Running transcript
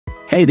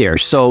Hey there,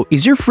 so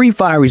is your Free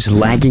Fire is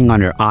lagging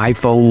on your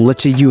iPhone?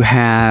 Let's say you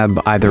have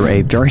either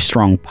a very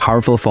strong,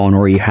 powerful phone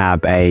or you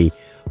have a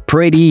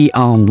pretty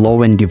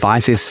low-end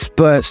devices,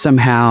 but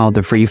somehow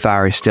the Free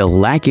Fire is still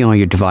lagging on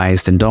your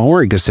device. Then don't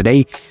worry, because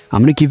today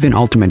I'm going to give you an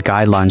ultimate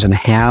guidelines on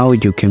how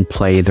you can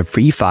play the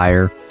Free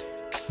Fire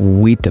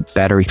with a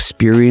better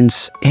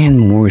experience and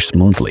more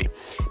smoothly.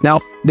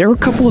 Now, there are a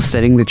couple of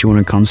settings that you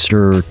want to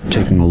consider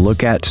taking a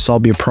look at to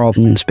solve your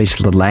problem,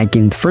 especially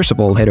lagging. First of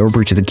all, head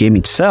over to the game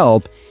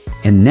itself,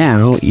 and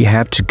now you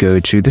have to go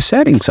to the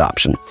settings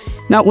option.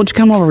 Now, once you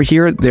come over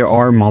here, there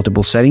are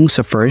multiple settings.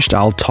 So first,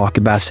 I'll talk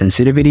about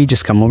sensitivity.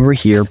 Just come over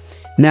here.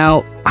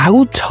 Now, I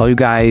will tell you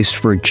guys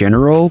for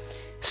general,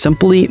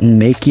 simply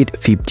make it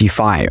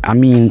 55. I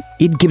mean,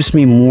 it gives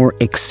me more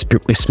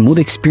smooth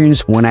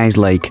experience when I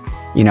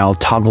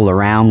toggle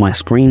around my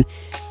screen.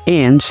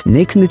 And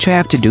next thing that you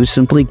have to do is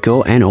simply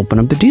go and open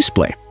up the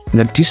display.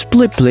 The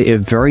display plays a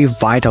very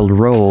vital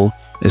role,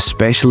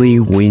 especially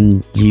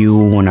when you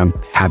want to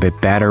have a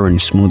better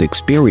and smooth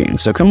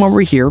experience. So come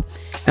over here.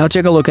 Now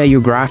take a look at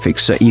your graphics.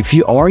 So if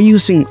you are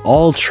using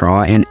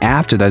Ultra, and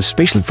after that,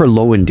 especially for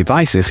low-end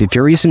devices, if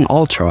you're using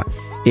Ultra,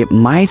 it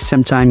might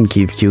sometimes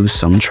give you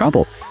some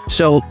trouble.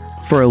 So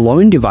for a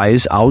low-end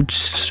device, I'll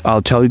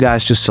tell you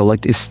guys to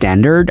select a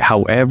standard.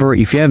 However,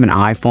 if you have an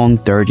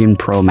iPhone 13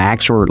 Pro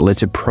Max or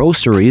let's say Pro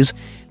Series,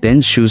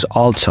 then choose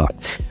Ultra.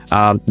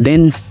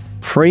 Then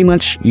pretty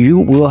much you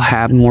will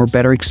have more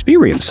better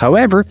experience.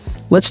 However,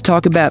 let's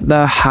talk about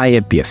the high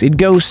FPS. It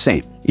goes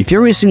same. If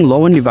you're using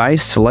low-end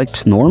device,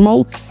 select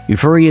normal.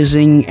 If you're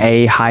using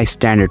a high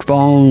standard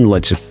phone,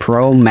 let's say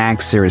Pro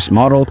Max series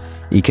model,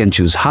 you can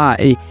choose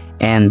high,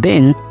 and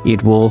then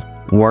it will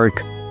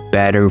work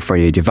better for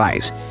your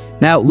device.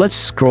 Now let's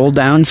scroll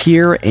down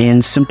here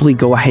and simply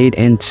go ahead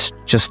and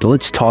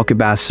let's talk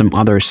about some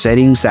other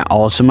settings that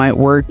also might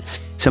work.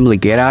 Simply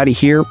get out of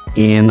here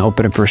and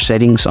open up your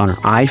settings on your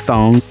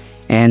iPhone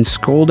and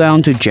scroll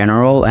down to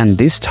general, and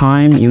this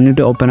time you need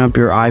to open up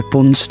your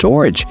iPhone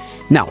storage.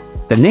 Now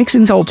the next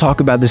thing I'll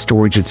talk about the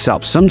storage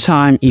itself.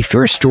 Sometimes if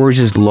your storage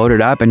is loaded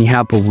up and you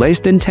have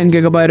less than 10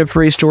 GB of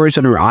free storage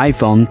on your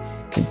iPhone,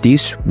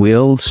 this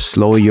will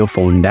slow your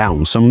phone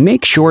down. So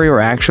make sure you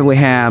actually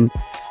have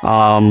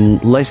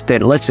less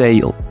than, let's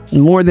say,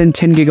 more than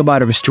 10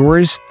 GB of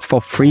storage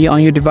for free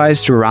on your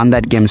device to run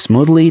that game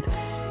smoothly.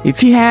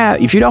 If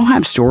you don't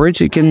have storage,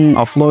 you can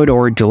offload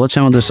or delete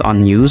some of this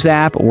unused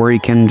app, or you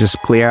can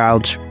just clear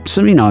out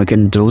some, you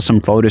can delete some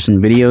photos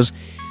and videos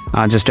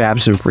just to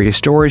have some free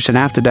storage. And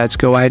after that,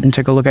 go ahead and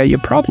take a look at your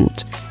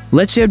problems.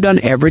 Let's say I've done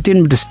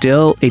everything, but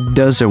still it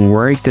doesn't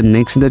work. The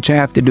next thing that you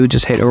have to do,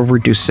 just head over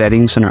to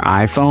settings on your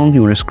iPhone.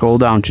 You want to scroll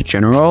down to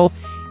general,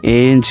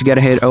 and you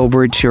gotta head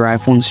over to your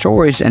iPhone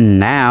storage, and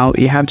now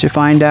you have to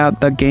find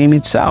out the game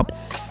itself.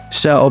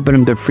 So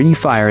open up the Free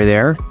Fire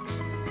there.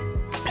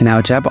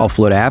 Now tap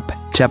offload app,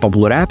 tap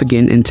upload app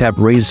again, and tap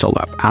reinstall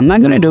app. I'm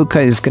not gonna do it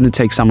because it's gonna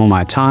take some of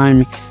my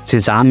time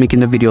since I'm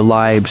making the video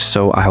live,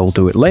 so I will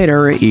do it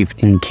later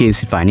in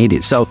case I need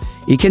it. So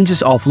you can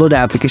just offload the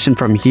application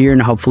from here,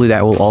 and hopefully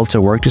that will also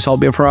work to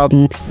solve your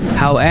problem.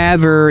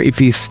 However,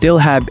 if you still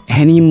have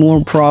any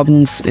more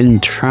problems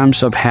in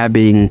terms of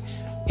having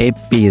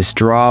FPS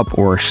drop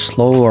or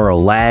slow or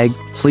lag,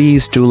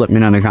 please do let me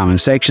know in the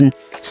comment section.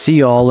 See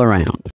you all around.